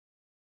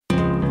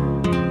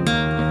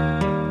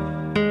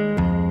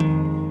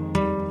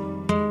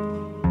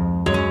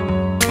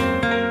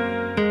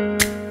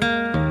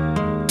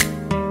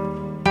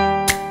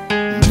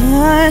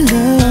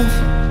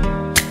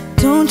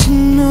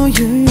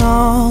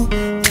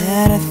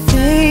that I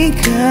think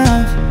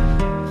of.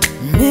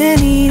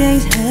 Many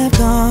days have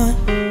gone,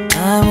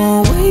 I'm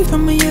away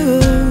from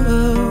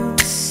you.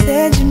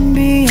 Said you'd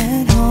be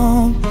at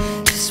home,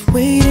 just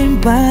waiting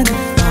by the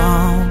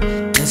phone.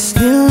 I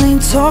still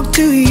ain't talked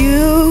to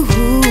you,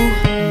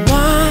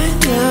 my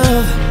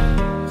love.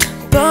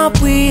 But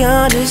we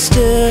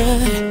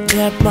understood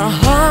that my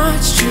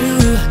heart's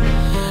true.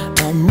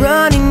 I'm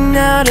running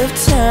out of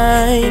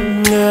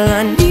time, girl,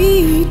 I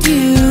need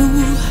you.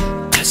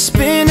 I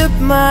spend up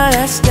my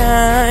last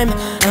dime,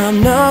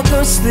 I'm not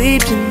gonna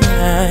sleep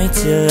tonight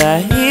till I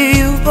hear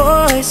your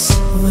voice.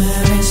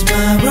 Where is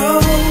my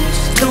rose,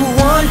 the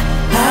one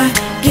I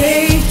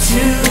gave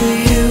to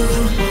you?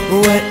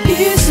 Where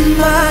is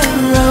my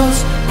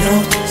rose?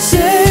 Don't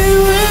say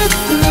we're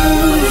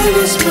through. Where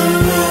is my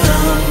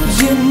rose?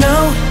 You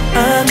know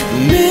I'm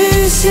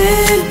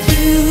missing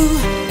you.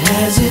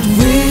 Has it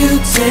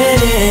wilted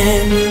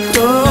and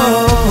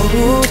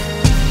cold?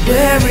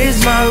 Where is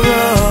my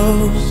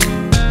rose?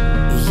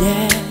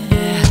 Yeah,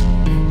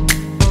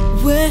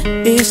 where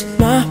is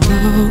my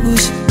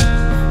rose?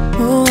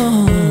 Oh,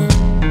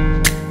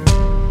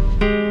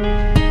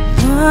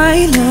 my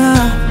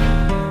love,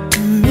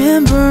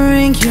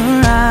 remembering your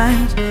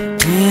eyes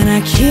when I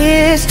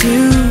kissed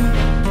you,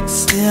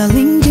 still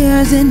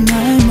lingers in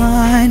my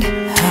mind.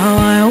 How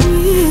I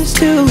wish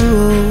to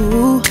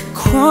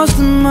cross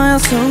the mile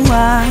so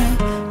I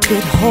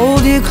could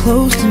hold you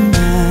close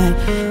tonight.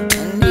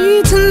 I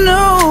need to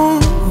know,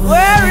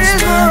 where is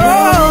my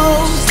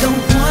rose? The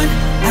one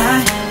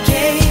I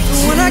gave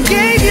to when I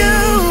gave you.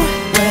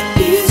 Where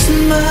is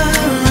my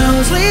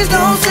rose? Please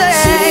don't say.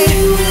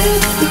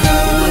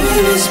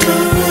 Where is my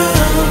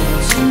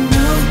rose? You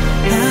know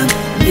I'm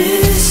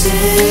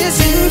missing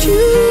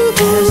you.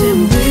 Has it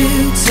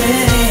wilted?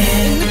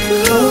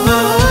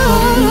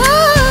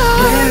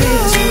 Where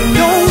is my rose?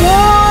 Don't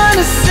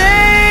wanna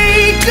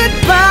say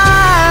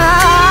goodbye,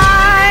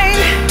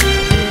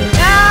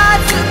 not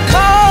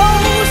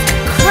supposed to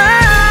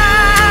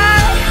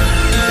cry,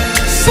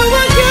 so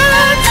I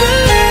got to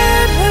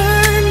let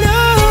her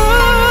know.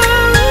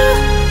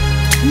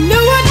 No,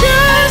 I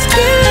just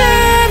can't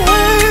let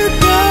her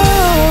go.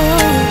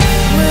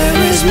 Where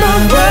is my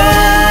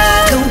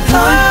rose? The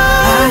one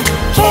I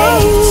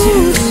gave to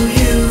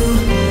you.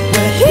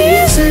 Where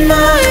is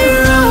my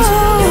rose?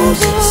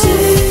 Don't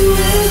say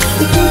with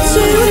the rose.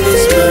 Where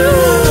is my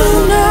rose?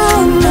 No,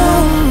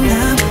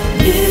 I'm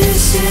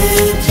missing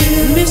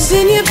you.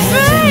 Missing you,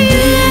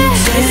 baby.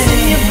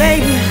 Missing you,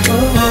 baby.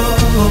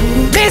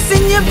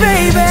 Missing you,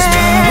 baby.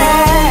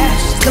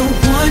 The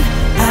one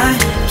I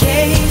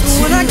gave to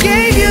when I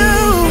gave you.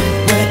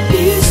 Where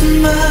is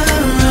my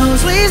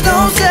rose? Please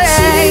don't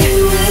say.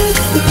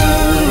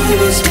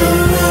 Where is my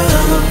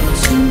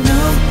rose? You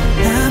know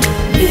I'm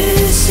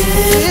missing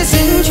you. Has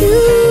it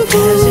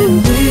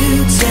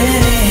wilted?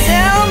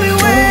 Tell me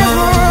where's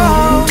my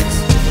rose?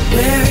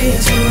 Where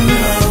is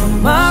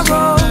my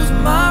rose?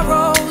 My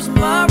rose, my rose,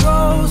 my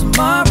rose,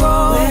 my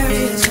rose. Where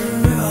is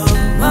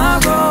my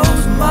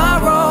rose? My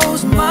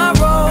rose, my rose, my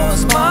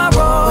rose, my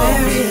rose.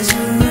 Where is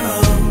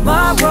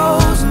my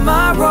rose? My rose,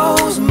 my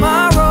rose,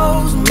 my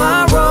rose, my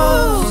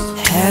rose.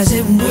 Has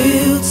it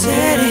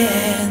wilted?